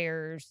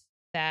requires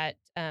that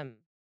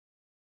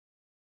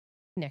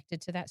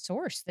connected to that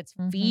source that's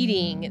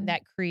feeding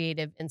that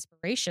creative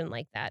inspiration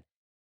like that.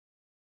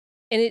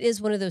 And it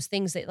is one of those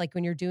things that like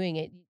when you're doing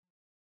it, you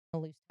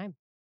don't lose time.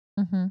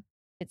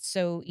 It's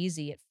so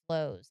easy. It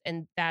flows.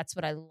 And that's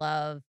what I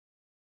love.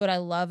 What I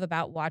love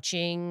about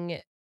watching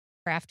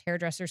craft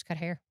hairdressers cut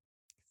hair.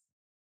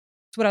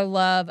 It's what I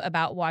love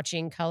about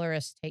watching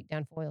colorists take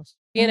down foils.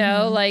 You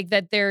know, like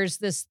that there's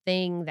this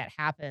thing that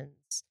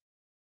happens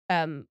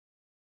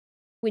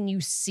when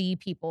you see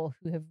people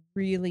who have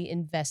really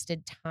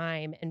invested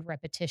time and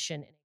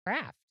repetition in a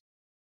craft.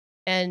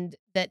 And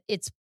that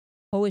it's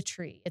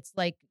poetry. It's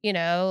like, you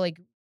know, like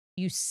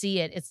you see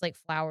it. It's like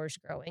flowers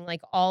growing.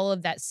 Like all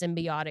of that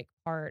symbiotic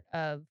part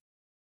of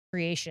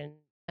creation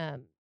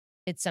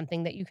it's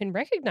something that you can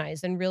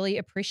recognize and really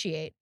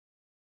appreciate.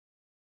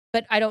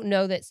 But I don't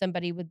know that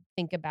somebody would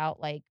think about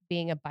like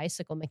being a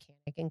bicycle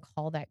mechanic and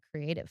call that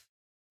creative.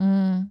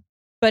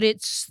 But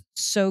it's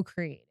so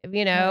creative,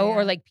 you know,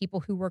 or like people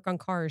who work on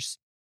cars.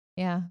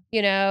 Yeah.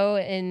 You know,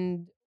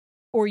 and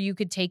or you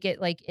could take it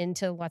like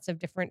into lots of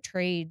different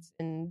trades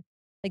and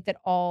like that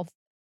all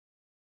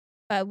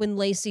when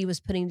Lacey was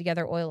putting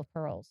together Oil of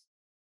Pearls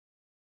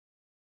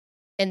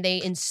and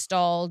they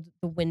installed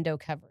the window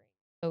covering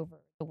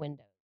over the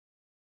windows.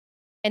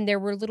 And there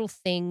were little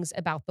things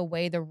about the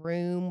way the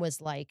room was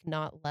like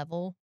not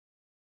level,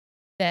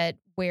 that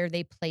where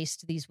they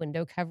placed these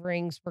window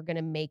coverings were going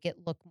to make it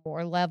look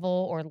more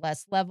level or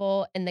less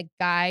level. And the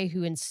guy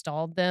who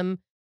installed them,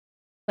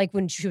 like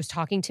when she was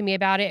talking to me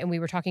about it and we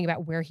were talking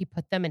about where he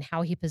put them and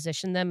how he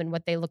positioned them and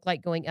what they look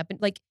like going up,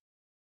 and like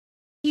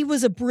he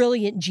was a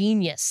brilliant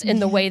genius in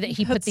the way that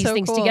he put these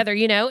things together,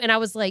 you know? And I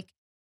was like,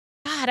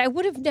 God, I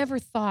would have never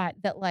thought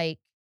that like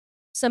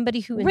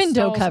somebody who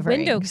installs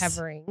window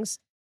coverings,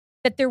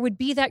 that there would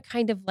be that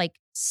kind of like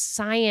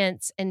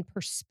science and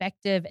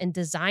perspective and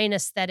design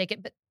aesthetic,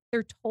 but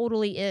there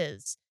totally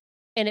is.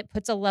 And it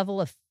puts a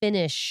level of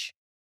finish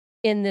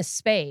in this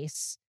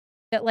space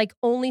that like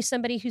only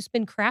somebody who's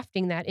been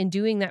crafting that and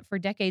doing that for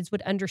decades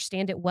would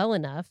understand it well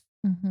enough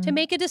to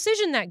make a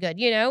decision that good,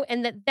 you know,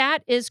 and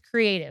that is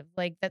creative.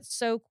 Like, that's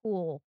so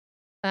cool.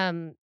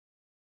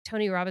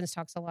 Tony Robbins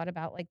talks a lot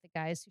about like the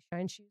guys who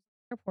shine shoes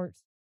at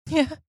airports.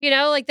 Yeah. You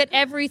know, like that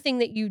everything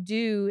that you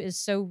do is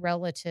so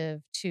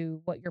relative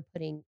to what you're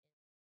putting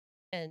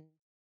in.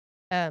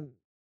 And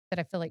that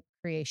I feel like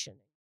creation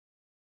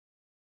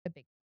is a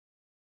big.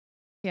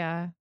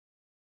 Yeah.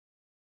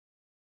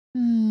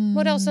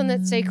 What else on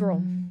that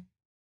sacral?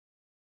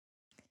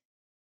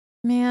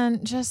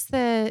 Man, just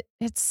that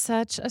it's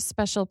such a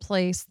special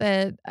place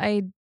that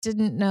I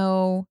didn't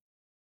know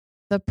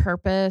the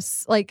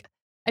purpose. Like,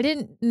 I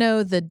didn't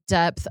know the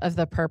depth of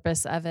the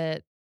purpose of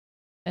it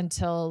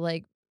until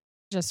like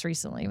just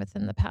recently,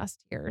 within the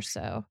past year or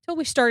so. Until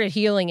we started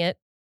healing it.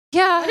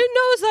 Yeah. I didn't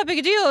know it was that big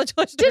a deal.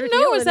 Until I didn't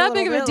know it was that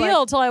big of a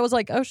deal until I was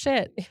like, oh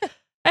shit,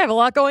 I have a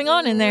lot going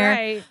on in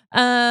there.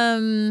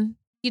 Right.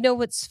 You know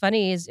what's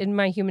funny is in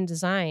my human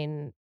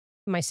design,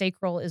 my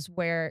sacral is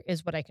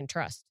what I can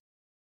trust.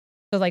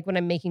 So like when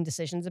I'm making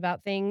decisions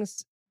about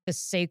things, the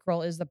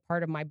sacral is the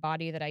part of my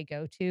body that I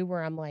go to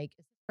where I'm like,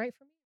 is it right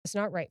for me? It's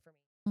not right for me.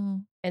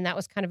 And that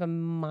was kind of a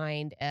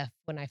mind F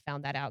when I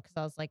found that out, because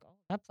I was like, oh,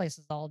 that place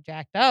is all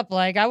jacked up.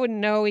 Like I wouldn't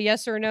know a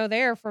yes or no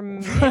there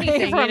from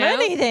anything.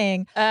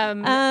 Anything.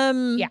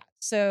 Yeah.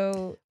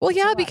 So well,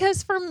 yeah,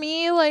 because for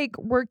me, like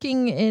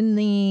working in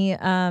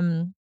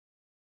the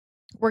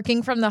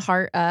working from the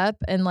heart up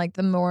and like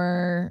the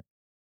more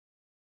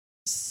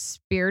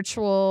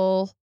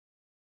spiritual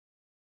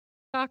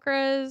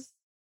chakras,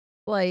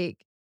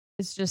 like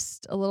it's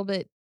just a little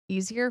bit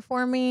easier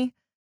for me.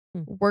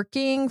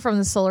 Working from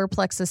the solar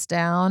plexus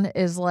down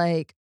is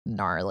like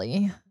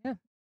gnarly. Yeah.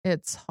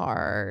 It's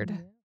hard.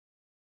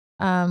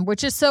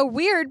 Which is so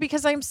weird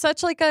because I'm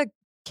such like a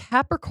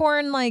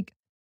Capricorn, like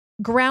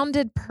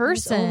grounded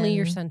person. It's only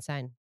your sun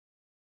sign.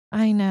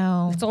 I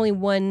know. It's only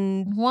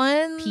one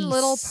piece.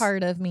 Little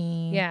part of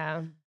me.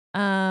 Yeah.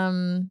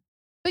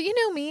 But you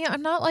know me,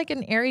 I'm not like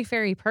an airy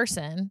fairy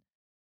person.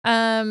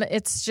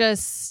 It's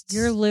just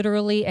you're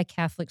literally a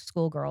Catholic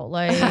schoolgirl,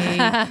 like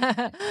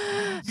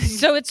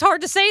so it's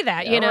hard to say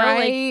that, you know,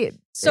 right? Like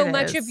so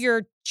much of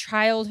your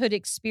childhood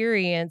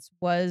experience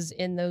was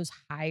in those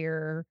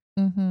higher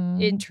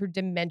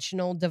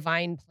interdimensional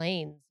divine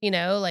planes, you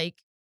know, like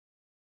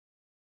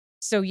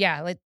so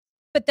yeah, like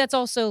but that's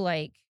also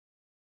like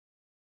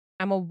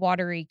I'm a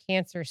watery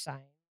Cancer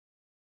sign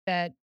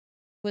that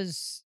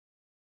was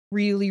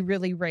really,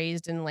 really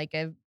raised in like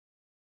a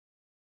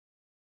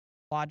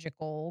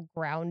logical,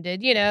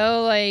 grounded, you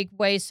know, like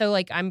way. So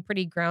like I'm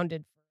pretty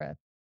grounded for a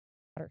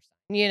water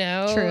sign, you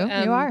know. True,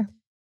 you are.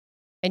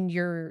 And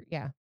you're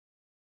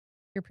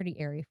pretty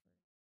airy.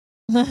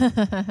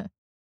 It's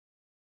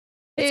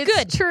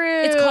good.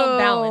 True. It's called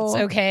balance,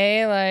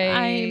 okay?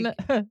 Like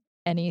I'm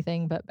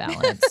anything but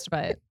balanced,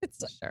 but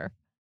it's sure.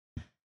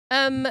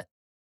 And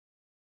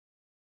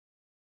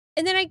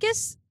then I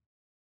guess,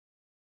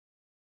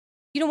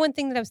 you know, one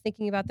thing that I was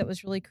thinking about that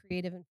was really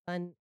creative and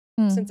fun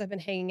since I've been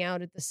hanging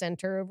out at the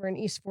center over in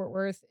East Fort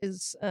Worth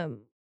is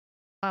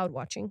cloud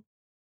watching.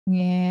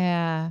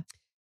 Yeah.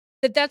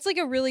 That's like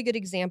a really good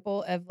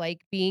example of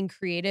like being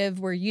creative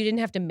where you didn't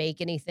have to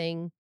make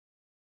anything.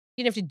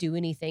 You didn't have to do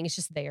anything. It's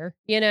just there,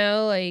 you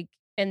know, like,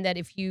 and that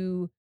if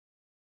you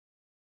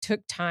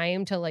took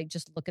time to like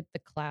just look at the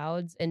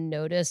clouds and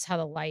notice how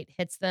the light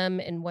hits them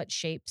and what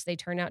shapes they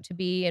turn out to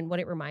be and what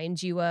it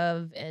reminds you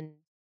of, and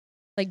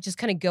like just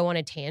kind of go on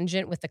a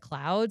tangent with the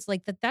clouds,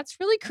 like that's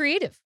really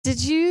creative.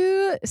 Did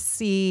you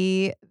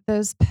see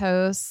those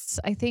posts?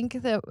 I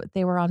think that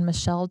they were on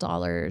Michelle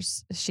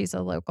Dollars. She's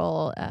a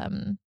local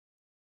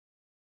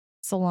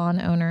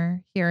salon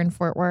owner here in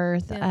Fort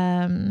Worth.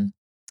 Yeah.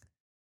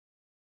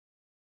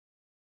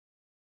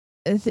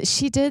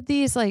 She did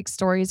these like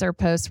stories or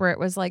posts where it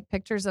was like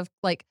pictures of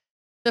like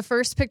The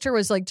first picture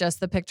was like just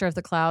the picture of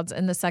the clouds,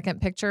 and the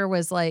second picture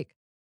was like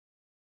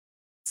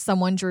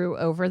someone drew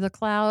over the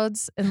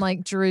clouds and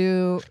like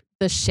drew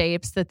the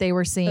shapes that they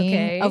were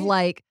seeing of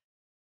like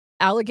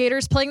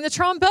alligators playing the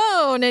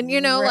trombone and,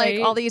 like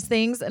all these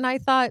things. And I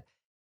thought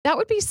that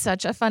would be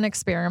such a fun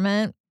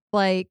experiment.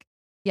 Like,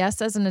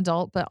 yes, as an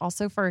adult, but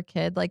also for a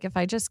kid. Like if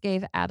I just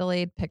gave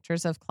Adelaide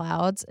pictures of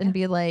clouds and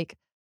be like,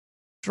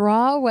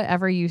 draw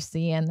whatever you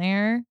see in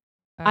there,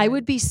 I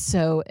would be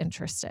so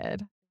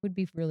interested. Would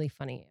be really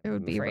funny. It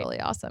would be really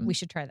awesome. We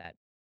should try that.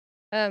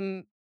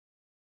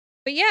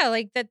 But yeah,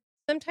 like that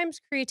sometimes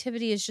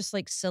creativity is just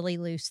like silly,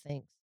 loose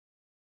things.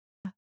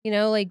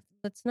 Like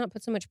let's not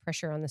put so much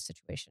pressure on the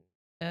situation.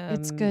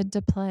 It's good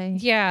to play.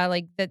 Yeah,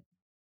 like that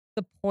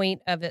the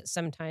point of it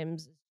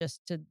sometimes is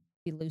just to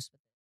be loose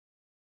with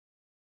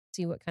it.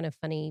 See what kind of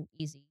funny,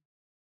 easy,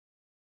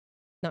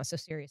 not so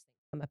serious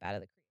things come up out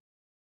of the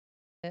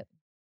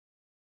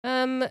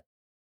creative.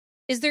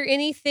 Is there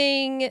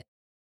anything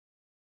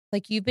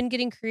like you've been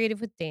getting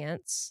creative with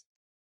dance?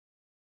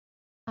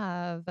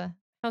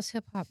 How's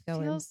hip hop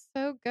going? Feels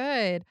so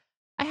good.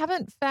 I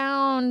haven't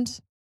found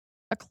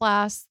a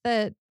class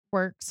that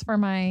works for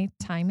my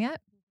time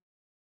yet,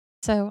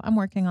 so I'm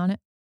working on it.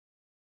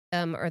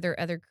 Are there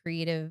other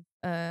creative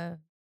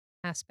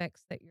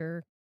aspects that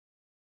you're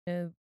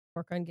gonna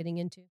work on getting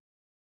into?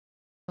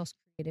 What else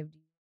creative do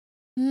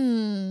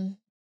you?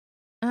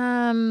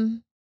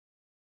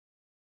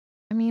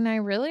 I mean, I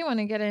really want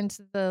to get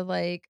into the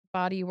like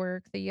body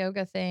work, the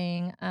yoga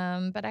thing,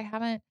 but I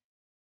haven't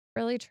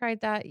really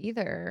tried that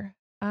either.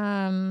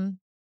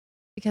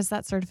 Because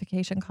that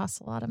certification costs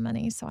a lot of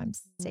money, so I'm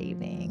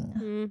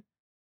saving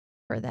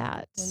for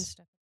that.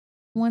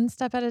 One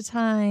step at a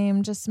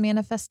time, just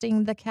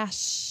manifesting the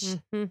cash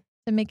to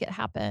make it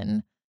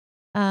happen.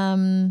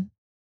 But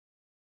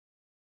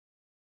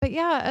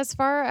yeah, as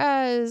far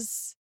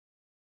as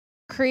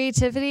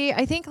creativity,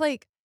 I think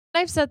like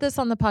I've said this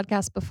on the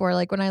podcast before,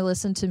 like when I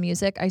listen to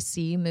music, I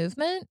see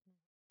movement.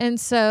 And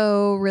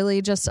so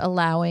really just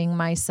allowing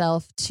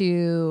myself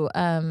to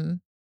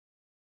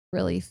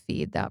really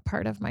feed that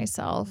part of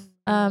myself.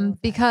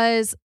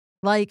 Because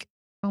like,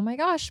 oh my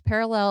gosh,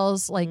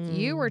 parallels like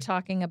you were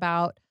talking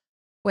about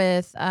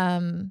with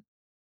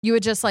you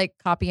would just like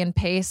copy and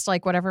paste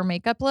like whatever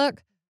makeup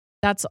look.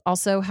 That's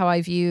also how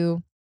I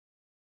view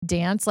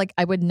dance. Like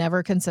I would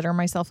never consider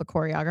myself a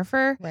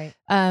choreographer. Right.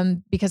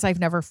 Because I've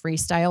never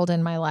freestyled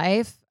in my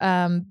life.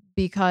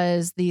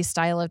 Because the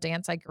style of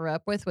dance I grew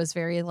up with was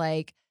very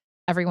like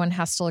everyone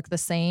has to look the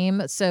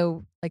same.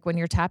 So like when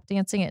you're tap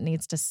dancing, it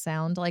needs to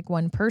sound like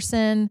one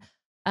person.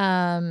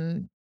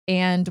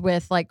 And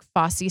with like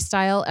Fosse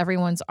style,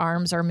 everyone's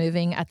arms are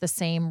moving at the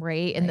same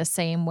rate in the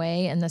same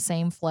way in the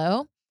same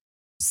flow.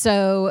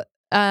 So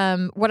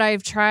what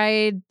I've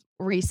tried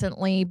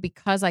recently,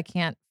 because I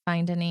can't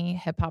find any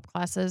hip hop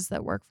classes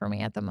that work for me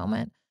at the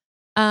moment,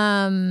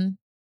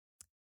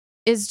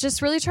 is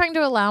just really trying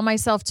to allow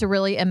myself to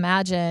really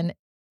imagine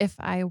if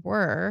I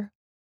were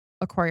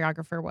a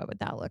choreographer, what would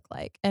that look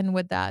like? And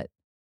would that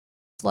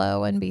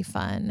flow and be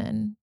fun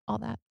and all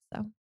that?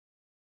 So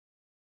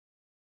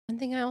one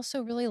thing I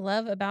also really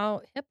love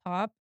about hip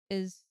hop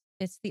is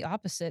it's the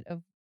opposite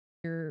of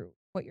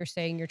what you're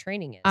saying your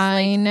training is.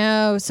 I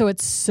know. So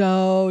it's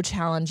so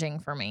challenging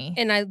for me.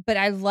 But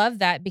I love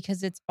that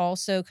because it's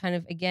also kind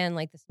of, again,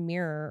 like this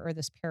mirror or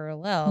this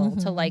parallel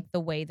to like the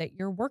way that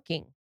you're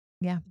working.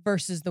 Yeah.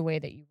 Versus the way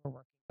that you were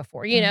working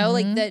before,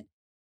 like that.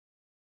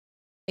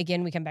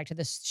 Again, we come back to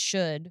this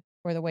should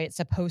or the way it's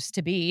supposed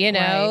to be,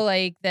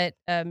 like that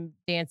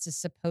dance is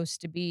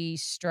supposed to be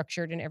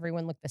structured and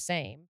everyone look the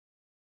same.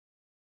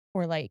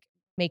 Or like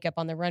makeup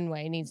on the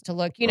runway needs to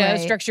look,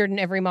 structured and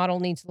every model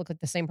needs to look like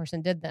the same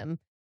person did them.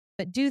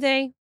 But do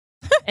they?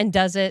 And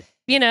does it?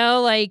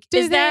 Like,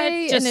 is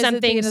that just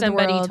something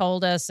somebody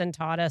told us and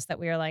taught us that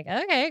we were like,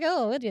 okay,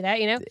 go, we'll do that,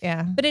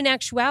 Yeah. But in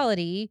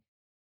actuality,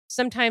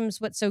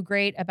 sometimes what's so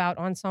great about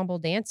ensemble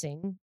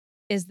dancing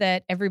is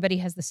that everybody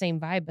has the same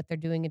vibe, but they're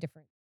doing a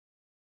different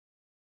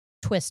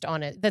twist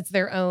on it. That's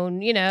their own,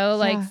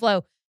 like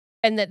flow.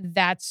 And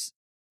that's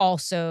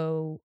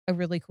also a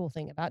really cool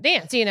thing about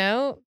dance,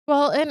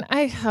 Well, and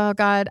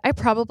I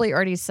probably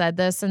already said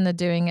this in the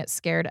Doing It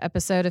Scared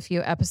episode a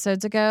few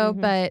episodes ago,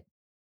 but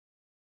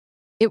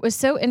it was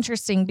so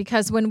interesting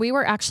because when we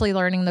were actually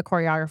learning the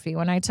choreography,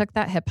 when I took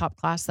that hip hop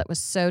class that was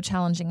so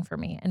challenging for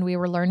me and we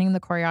were learning the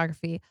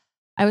choreography,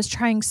 I was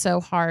trying so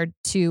hard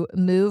to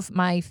move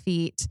my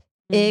feet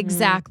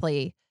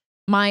exactly,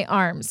 my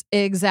arms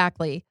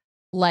exactly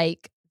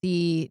like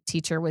the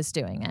teacher was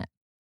doing it.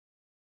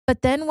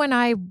 But then when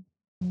I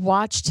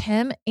watched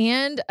him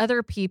and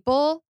other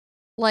people,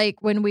 like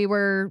when we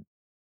were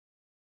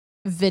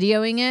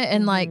videoing it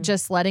and like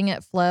just letting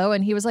it flow,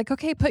 and he was like,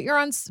 okay, put your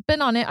own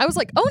spin on it. I was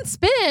like, own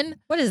spin?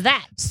 What is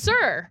that?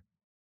 Sir,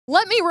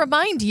 let me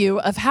remind you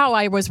of how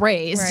I was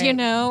raised, This is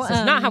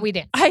not how we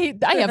dance. I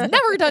have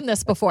never done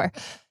this before.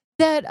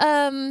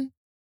 That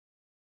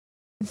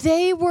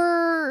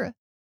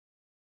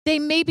they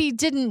maybe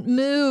didn't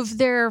move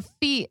their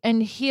feet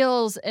and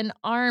heels and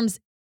arms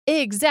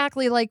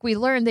exactly like we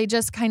learned. They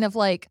just kind of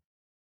like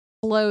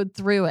flowed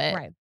through it.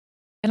 Right.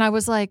 And I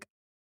was like,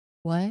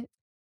 what?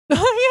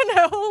 You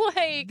know,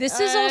 like this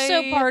is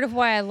also part of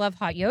why I love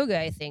hot yoga,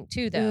 I think,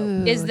 too,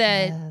 though, is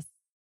that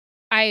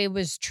I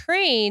was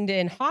trained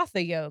in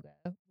Hatha yoga,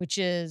 which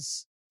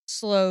is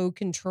slow,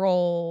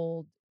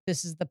 controlled.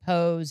 This is the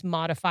pose,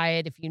 modify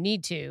it if you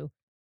need to.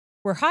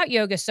 Where hot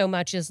yoga so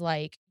much is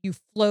like you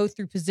flow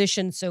through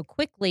positions so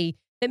quickly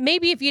that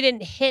maybe if you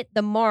didn't hit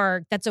the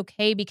mark, that's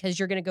okay because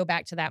you're going to go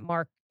back to that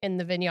mark in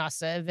the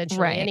vinyasa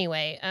eventually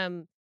anyway.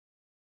 And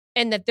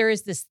that there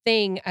is this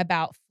thing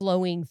about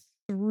flowing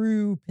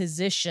through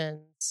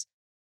positions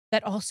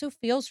that also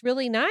feels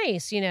really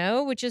nice, you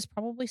know, which is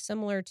probably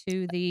similar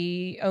to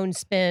the own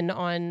spin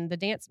on the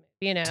dance move,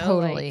 you know?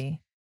 Totally. Like,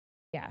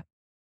 yeah.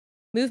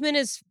 Movement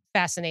is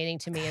fascinating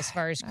to me as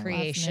far as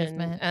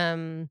creation.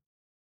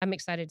 I'm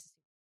excited to see.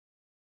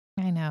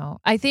 I know.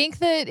 I think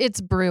that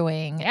it's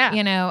brewing. Yeah.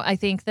 You know, I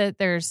think that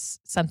there's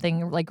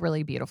something like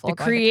really beautiful. The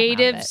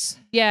creatives,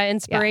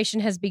 inspiration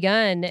has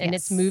begun and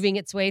it's moving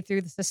its way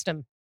through the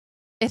system.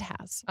 It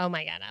has. Oh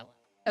my God. I love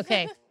it.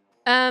 Okay.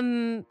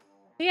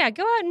 Yeah,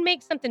 go out and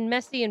make something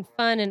messy and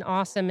fun and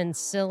awesome and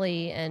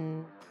silly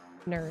and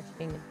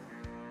nourishing.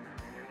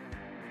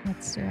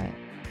 Let's do it.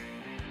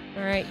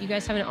 All right. You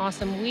guys have an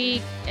awesome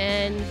week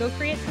and go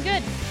create some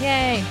good.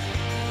 Yay.